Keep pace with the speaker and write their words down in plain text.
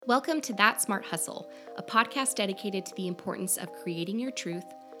Welcome to That Smart Hustle, a podcast dedicated to the importance of creating your truth,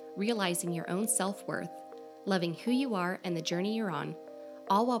 realizing your own self-worth, loving who you are and the journey you're on,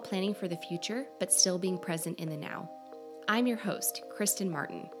 all while planning for the future but still being present in the now. I'm your host, Kristen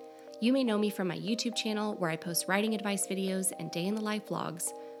Martin. You may know me from my YouTube channel where I post writing advice videos and day in the life vlogs,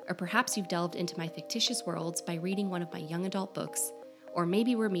 or perhaps you've delved into my fictitious worlds by reading one of my young adult books, or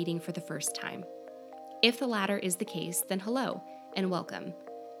maybe we're meeting for the first time. If the latter is the case, then hello and welcome.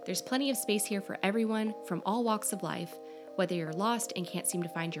 There's plenty of space here for everyone from all walks of life, whether you're lost and can't seem to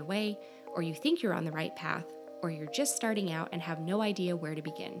find your way, or you think you're on the right path, or you're just starting out and have no idea where to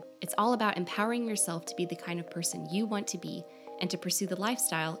begin. It's all about empowering yourself to be the kind of person you want to be and to pursue the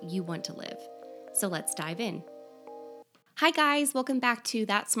lifestyle you want to live. So let's dive in. Hi guys, welcome back to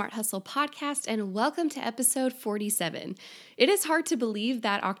That Smart Hustle podcast and welcome to episode 47. It is hard to believe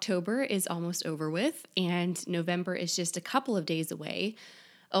that October is almost over with and November is just a couple of days away.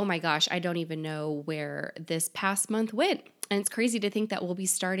 Oh my gosh, I don't even know where this past month went. And it's crazy to think that we'll be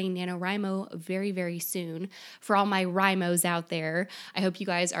starting NaNoWriMo very, very soon. For all my Rhymos out there, I hope you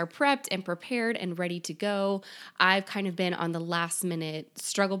guys are prepped and prepared and ready to go. I've kind of been on the last minute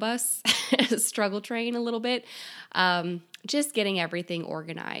struggle bus, struggle train a little bit, just getting everything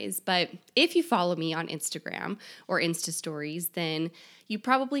organized. But if you follow me on Instagram or Insta Stories, then you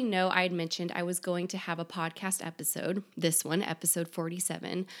probably know I had mentioned I was going to have a podcast episode, this one, episode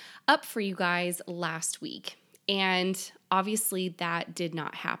 47, up for you guys last week. And obviously that did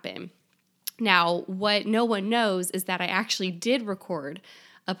not happen. Now, what no one knows is that I actually did record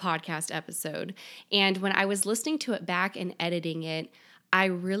a podcast episode. And when I was listening to it back and editing it, I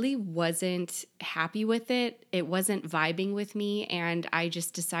really wasn't happy with it. It wasn't vibing with me. And I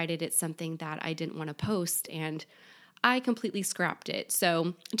just decided it's something that I didn't want to post. And I completely scrapped it.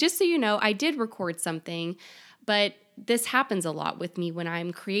 So just so you know, I did record something, but this happens a lot with me when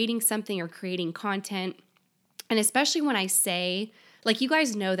I'm creating something or creating content. And especially when I say, like, you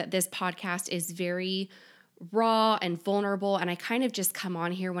guys know that this podcast is very raw and vulnerable. And I kind of just come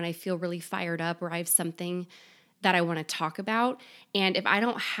on here when I feel really fired up or I have something that I want to talk about. And if I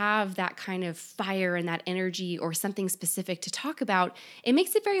don't have that kind of fire and that energy or something specific to talk about, it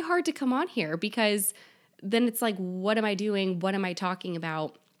makes it very hard to come on here because then it's like, what am I doing? What am I talking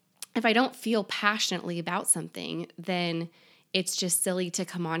about? If I don't feel passionately about something, then it's just silly to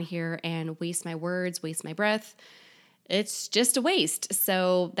come on here and waste my words, waste my breath. It's just a waste.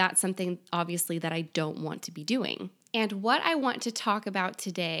 So that's something obviously that I don't want to be doing. And what I want to talk about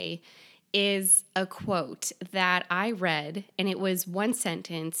today is a quote that I read, and it was one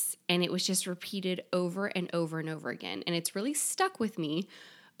sentence, and it was just repeated over and over and over again. And it's really stuck with me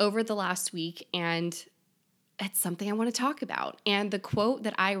over the last week, and it's something I want to talk about. And the quote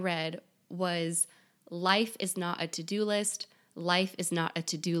that I read was, "Life is not a to-do list. Life is not a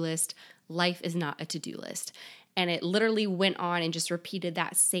to-do list. Life is not a to-do list." And it literally went on and just repeated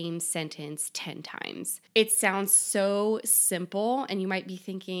that same sentence 10 times. It sounds so simple, and you might be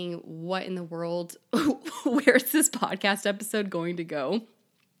thinking, what in the world? Where's this podcast episode going to go?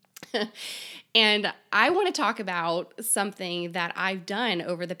 And I want to talk about something that I've done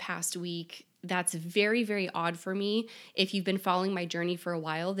over the past week that's very, very odd for me. If you've been following my journey for a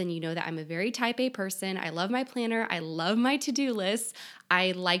while, then you know that I'm a very type A person. I love my planner. I love my to-do list.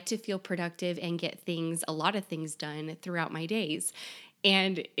 I like to feel productive and get a lot of things done throughout my days.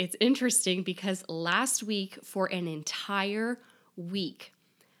 And it's interesting because last week, for an entire week,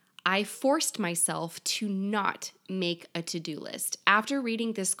 I forced myself to not make a to-do list. After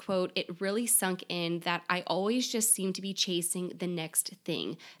reading this quote, it really sunk in that I always just seem to be chasing the next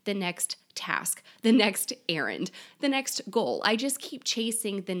thing, the next task, the next errand, the next goal. I just keep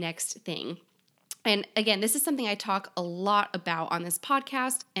chasing the next thing. And again, this is something I talk a lot about on this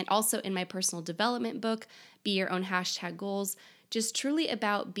podcast and also in my personal development book, Be Your Own #Goals, just truly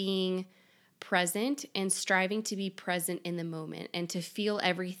about being present and striving to be present in the moment and to feel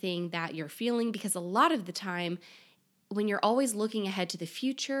everything that you're feeling, because a lot of the time when you're always looking ahead to the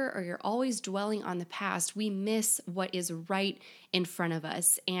future or you're always dwelling on the past, we miss what is right in front of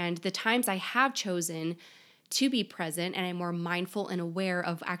us. And the times I have chosen to be present and I'm more mindful and aware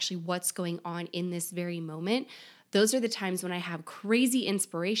of actually what's going on in this very moment, those are the times when I have crazy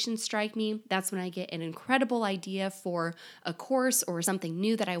inspiration strike me. That's when I get an incredible idea for a course or something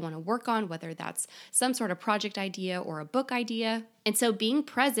new that I want to work on, whether that's some sort of project idea or a book idea. And so being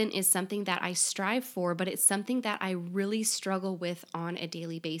present is something that I strive for, but it's something that I really struggle with on a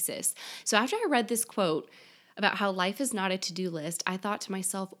daily basis. So after I read this quote about how life is not a to-do list, I thought to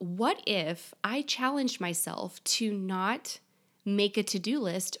myself, what if I challenged myself to not make a to-do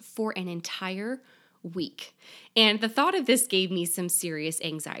list for an entire week. And the thought of this gave me some serious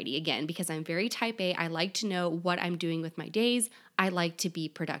anxiety, again, because I'm very type A. I like to know what I'm doing with my days. I like to be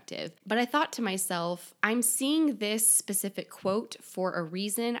productive. But I thought to myself, I'm seeing this specific quote for a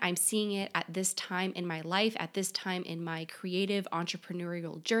reason. I'm seeing it at this time in my life, at this time in my creative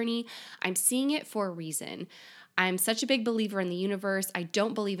entrepreneurial journey. I'm seeing it for a reason. I'm such a big believer in the universe. I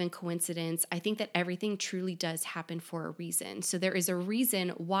don't believe in coincidence. I think that everything truly does happen for a reason. So there is a reason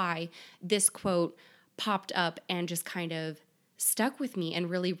why this quote popped up and just kind of stuck with me and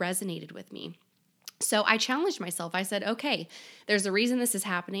really resonated with me. So I challenged myself. I said, okay, there's a reason this is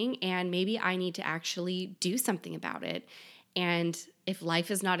happening, and maybe I need to actually do something about it. And if life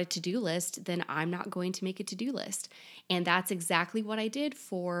is not a to-do list, then I'm not going to make a to-do list. And that's exactly what I did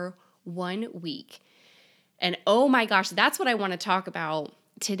for 1 week. And oh my gosh, that's what I want to talk about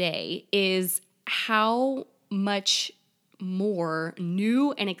today, is how much more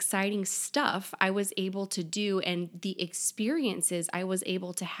new and exciting stuff I was able to do and the experiences I was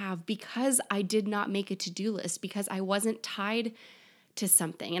able to have because I did not make a to-do list, because I wasn't tied to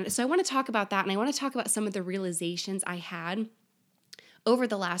something. And so I want to talk about that, and I want to talk about some of the realizations I had over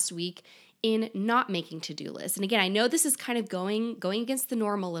the last week in not making to-do lists. And again, I know this is kind of going against the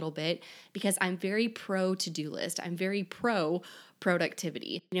norm a little bit because I'm very pro to-do list. I'm very pro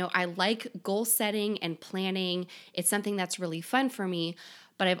productivity. I like goal setting and planning. It's something that's really fun for me.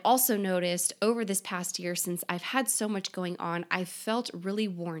 But I've also noticed over this past year, since I've had so much going on, I felt really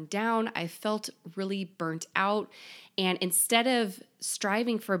worn down. I felt really burnt out. And instead of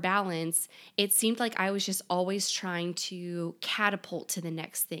striving for balance, it seemed like I was just always trying to catapult to the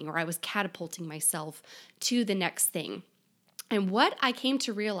next thing, or I was catapulting myself to the next thing. And what I came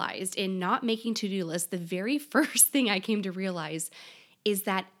to realize in not making to-do lists, the very first thing I came to realize is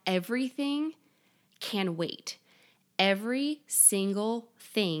that everything can wait. Every single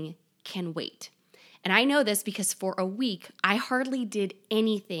thing can wait. And I know this because for a week, I hardly did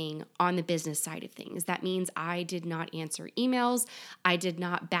anything on the business side of things. That means I did not answer emails. I did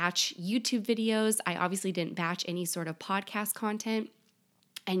not batch YouTube videos. I obviously didn't batch any sort of podcast content.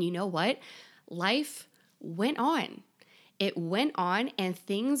 And you know what? Life went on. It went on and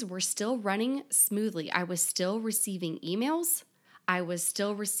things were still running smoothly. I was still receiving emails. I was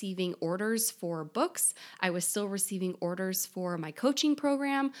still receiving orders for books. I was still receiving orders for my coaching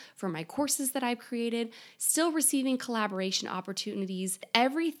program, for my courses that I've created, still receiving collaboration opportunities.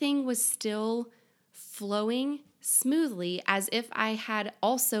 Everything was still flowing smoothly as if I had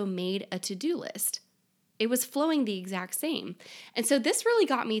also made a to-do list. It was flowing the exact same. And so this really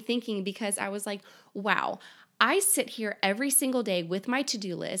got me thinking, because I was like, wow, I sit here every single day with my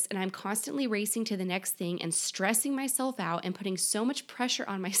to-do list and I'm constantly racing to the next thing and stressing myself out and putting so much pressure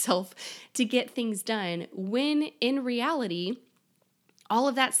on myself to get things done, when in reality, all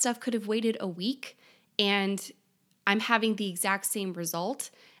of that stuff could have waited a week and I'm having the exact same result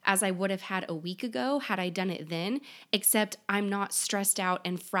as I would have had a week ago had I done it then, except I'm not stressed out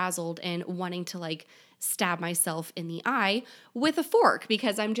and frazzled and wanting to stab myself in the eye with a fork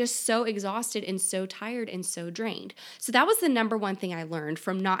because I'm just so exhausted and so tired and so drained. So that was the number one thing I learned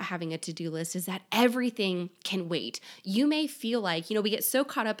from not having a to-do list, is that everything can wait. You may feel like, we get so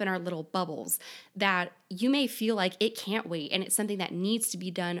caught up in our little bubbles that you may feel like it can't wait and it's something that needs to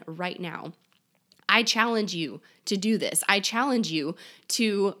be done right now. I challenge you to do this. I challenge you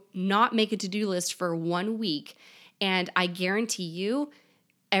to not make a to-do list for 1 week, and I guarantee you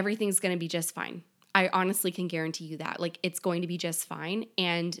everything's going to be just fine. I honestly can guarantee you that. It's going to be just fine.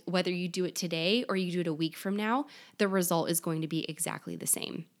 And whether you do it today or you do it a week from now, the result is going to be exactly the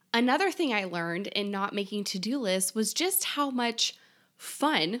same. Another thing I learned in not making to-do lists was just how much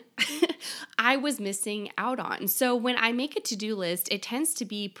fun I was missing out on. So when I make a to-do list, it tends to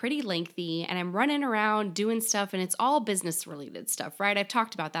be pretty lengthy and I'm running around doing stuff, and it's all business related stuff, right? I've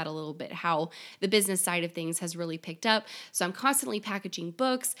talked about that a little bit, how the business side of things has really picked up. So I'm constantly packaging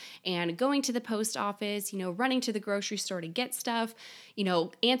books and going to the post office, running to the grocery store to get stuff,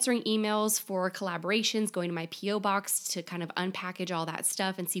 answering emails for collaborations, going to my PO box to kind of unpackage all that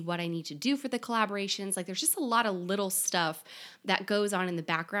stuff and see what I need to do for the collaborations. There's just a lot of little stuff that goes on in the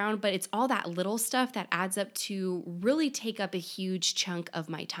background, but it's all that little stuff that adds up to really take up a huge chunk of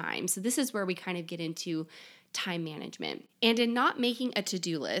my time. So this is where we kind of get into time management. And in not making a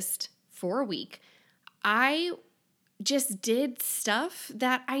to-do list for a week, I just did stuff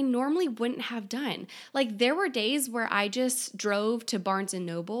that I normally wouldn't have done. There were days where I just drove to Barnes &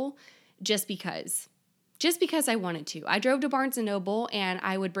 Noble just because. just because I wanted to. I drove to Barnes & Noble and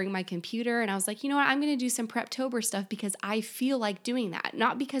I would bring my computer and I was like, you know what, I'm going to do some Preptober stuff because I feel like doing that.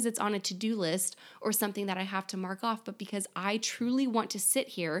 Not because it's on a to-do list or something that I have to mark off, but because I truly want to sit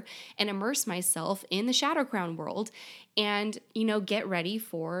here and immerse myself in the Shadow Crown world and, get ready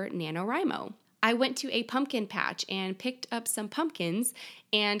for NaNoWriMo. I went to a pumpkin patch and picked up some pumpkins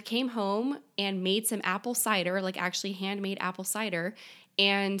and came home and made some apple cider, like actually handmade apple cider,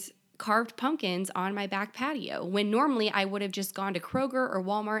 and carved pumpkins on my back patio, when normally I would have just gone to Kroger or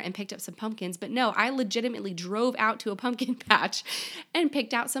Walmart and picked up some pumpkins. But no, I legitimately drove out to a pumpkin patch and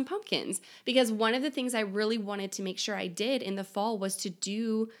picked out some pumpkins, because one of the things I really wanted to make sure I did in the fall was to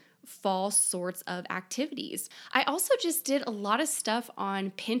do fall sorts of activities. I also just did a lot of stuff on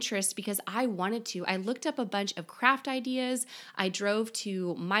Pinterest because I wanted to. I looked up a bunch of craft ideas. I drove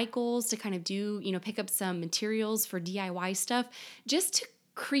to Michael's to kind of do, pick up some materials for DIY stuff, just to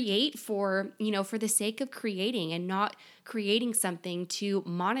create for the sake of creating, and not creating something to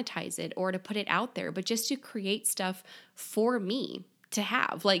monetize it or to put it out there, but just to create stuff for me to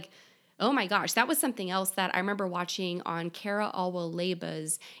have. Like, oh my gosh, that was something else that I remember watching on Cara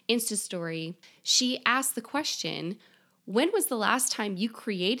Alwill-Leiba's Insta story. She asked the question, when was the last time you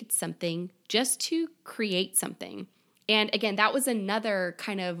created something just to create something? And again, that was another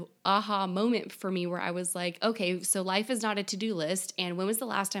kind of aha moment for me where I was like, okay, so life is not a to-do list. And when was the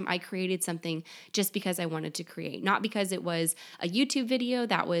last time I created something just because I wanted to create? Not because it was a YouTube video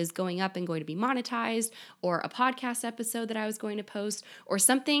that was going up and going to be monetized, or a podcast episode that I was going to post, or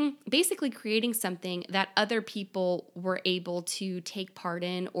something, basically creating something that other people were able to take part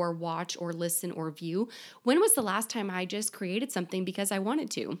in or watch or listen or view. When was the last time I just created something because I wanted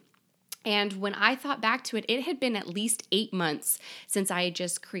to? And when I thought back to it, it had been at least 8 months since I had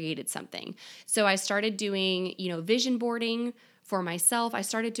just created something. So I started doing, vision boarding for myself. I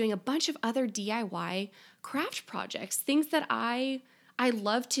started doing a bunch of other DIY craft projects, things that I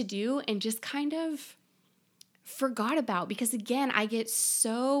love to do and just kind of forgot about, because again, I get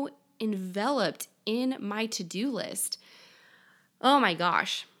so enveloped in my to-do list. Oh my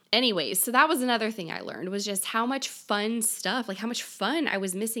gosh. Anyways, so that was another thing I learned, was just how much fun stuff, like how much fun I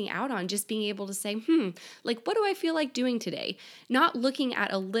was missing out on just being able to say, like, what do I feel like doing today? Not looking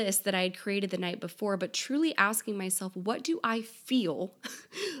at a list that I had created the night before, but truly asking myself, what do I feel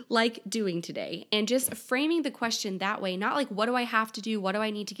like doing today? And just framing the question that way, not like, what do I have to do? What do I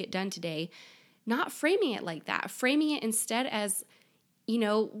need to get done today? Not framing it like that, framing it instead as,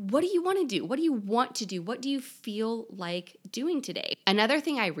 what do you want to do? What do you want to do? What do you feel like doing today? Another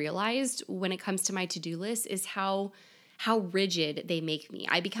thing I realized when it comes to my to-do list is how rigid they make me.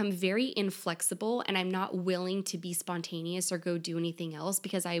 I become very inflexible, and I'm not willing to be spontaneous or go do anything else,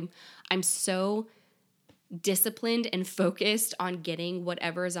 because I'm so disciplined and focused on getting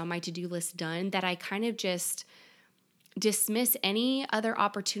whatever is on my to-do list done that I kind of just dismiss any other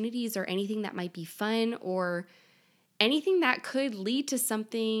opportunities or anything that might be fun, or anything that could lead to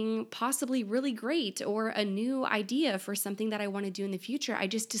something possibly really great or a new idea for something that I want to do in the future. I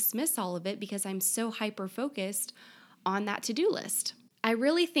just dismiss all of it because I'm so hyper-focused on that to-do list. I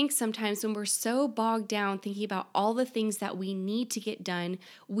really think sometimes when we're so bogged down thinking about all the things that we need to get done,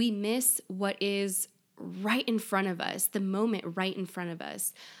 we miss what is right in front of us, the moment right in front of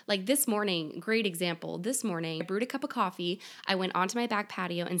us. Like this morning, great example. This morning, I brewed a cup of coffee. I went onto my back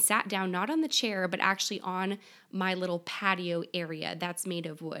patio and sat down, not on the chair, but actually on my little patio area that's made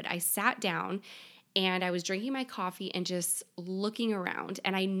of wood. I sat down and I was drinking my coffee and just looking around.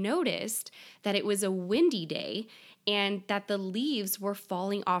 And I noticed that it was a windy day and that the leaves were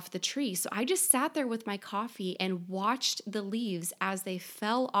falling off the tree. So I just sat there with my coffee and watched the leaves as they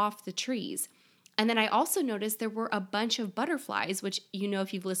fell off the trees. And then I also noticed there were a bunch of butterflies, which,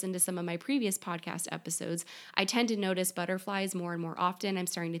 if you've listened to some of my previous podcast episodes, I tend to notice butterflies more and more often. I'm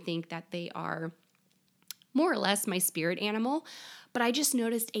starting to think that they are more or less my spirit animal. But I just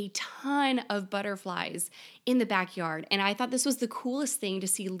noticed a ton of butterflies in the backyard. And I thought this was the coolest thing, to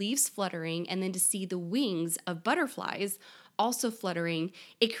see leaves fluttering and then to see the wings of butterflies also fluttering.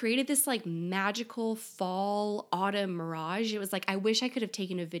 It created this like magical fall autumn mirage. It was like, I wish I could have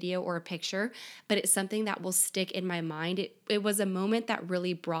taken a video or a picture, but it's something that will stick in my mind. It was a moment that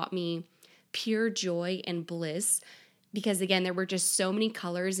really brought me pure joy and bliss, because again, there were just so many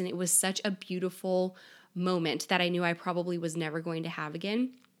colors and it was such a beautiful moment that I knew I probably was never going to have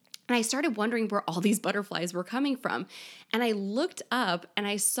again. And I started wondering where all these butterflies were coming from. And I looked up and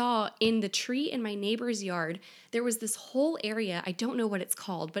I saw in the tree in my neighbor's yard, there was this whole area, I don't know what it's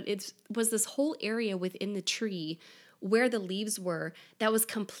called, but it was this whole area within the tree where the leaves were that was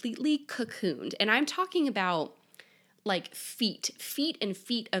completely cocooned. And I'm talking about like feet and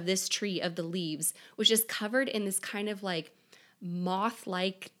feet of this tree, of the leaves, was just covered in this kind of like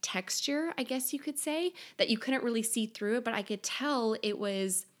moth-like texture, I guess you could say, that you couldn't really see through it, but I could tell it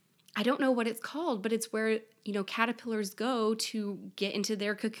was, I don't know what it's called, but it's where, caterpillars go to get into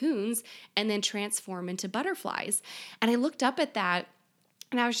their cocoons and then transform into butterflies. And I looked up at that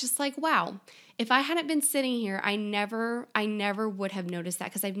and I was just like, wow, if I hadn't been sitting here, I never would have noticed that,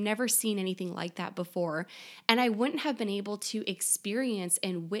 because I've never seen anything like that before. And I wouldn't have been able to experience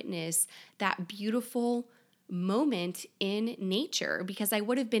and witness that beautiful moment in nature, because I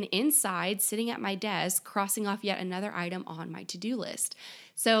would have been inside sitting at my desk crossing off yet another item on my to-do list.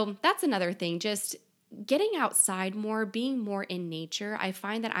 So that's another thing, just getting outside more, being more in nature. I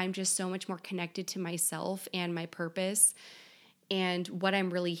find that I'm just so much more connected to myself and my purpose and what I'm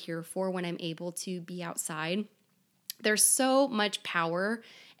really here for when I'm able to be outside. There's so much power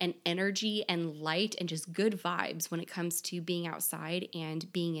and energy and light and just good vibes when it comes to being outside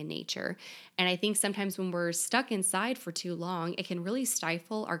and being in nature. And I think sometimes when we're stuck inside for too long, it can really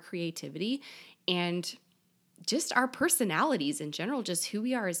stifle our creativity and just our personalities in general, just who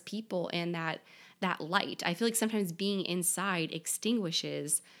we are as people, and that light. I feel like sometimes being inside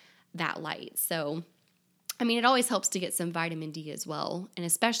extinguishes that light. So it always helps to get some vitamin D as well. And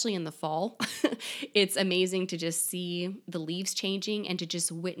especially in the fall, it's amazing to just see the leaves changing and to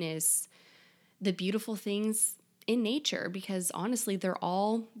just witness the beautiful things in nature, because honestly, they're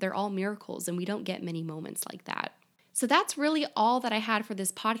all miracles, and we don't get many moments like that. So that's really all that I had for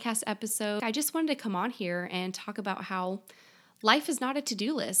this podcast episode. I just wanted to come on here and talk about how life is not a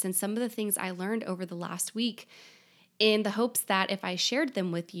to-do list and some of the things I learned over the last week, in the hopes that if I shared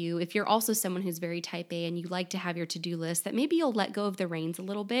them with you, if you're also someone who's very type A and you like to have your to-do list, that maybe you'll let go of the reins a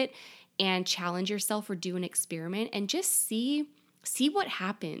little bit and challenge yourself or do an experiment and just see what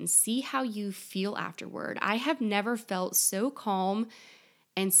happens, see how you feel afterward. I have never felt so calm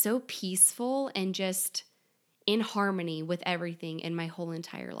and so peaceful and just in harmony with everything in my whole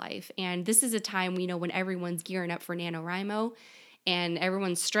entire life. And this is a time, when everyone's gearing up for NaNoWriMo, and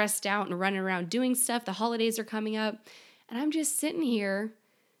everyone's stressed out and running around doing stuff. The holidays are coming up, and I'm just sitting here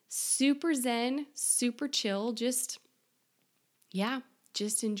super zen, super chill, just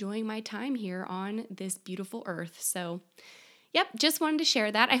enjoying my time here on this beautiful earth. So just wanted to share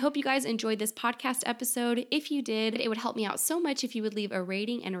that. I hope you guys enjoyed this podcast episode. If you did, it would help me out so much if you would leave a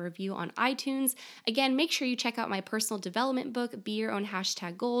rating and a review on iTunes. Again, make sure you check out my personal development book, Be Your Own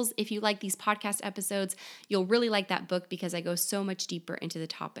 #Goals. If you like these podcast episodes, you'll really like that book, because I go so much deeper into the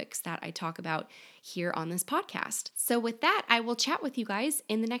topics that I talk about here on this podcast. So with that, I will chat with you guys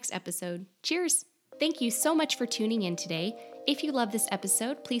in the next episode. Cheers! Thank you so much for tuning in today. If you love this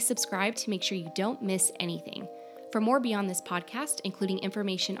episode, please subscribe to make sure you don't miss anything. For more beyond this podcast, including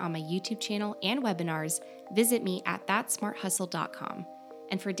information on my YouTube channel and webinars, visit me at thatsmarthustle.com.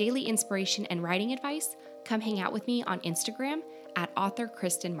 And for daily inspiration and writing advice, come hang out with me on Instagram at author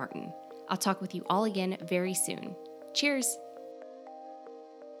Kristen Martin. I'll talk with you all again very soon. Cheers!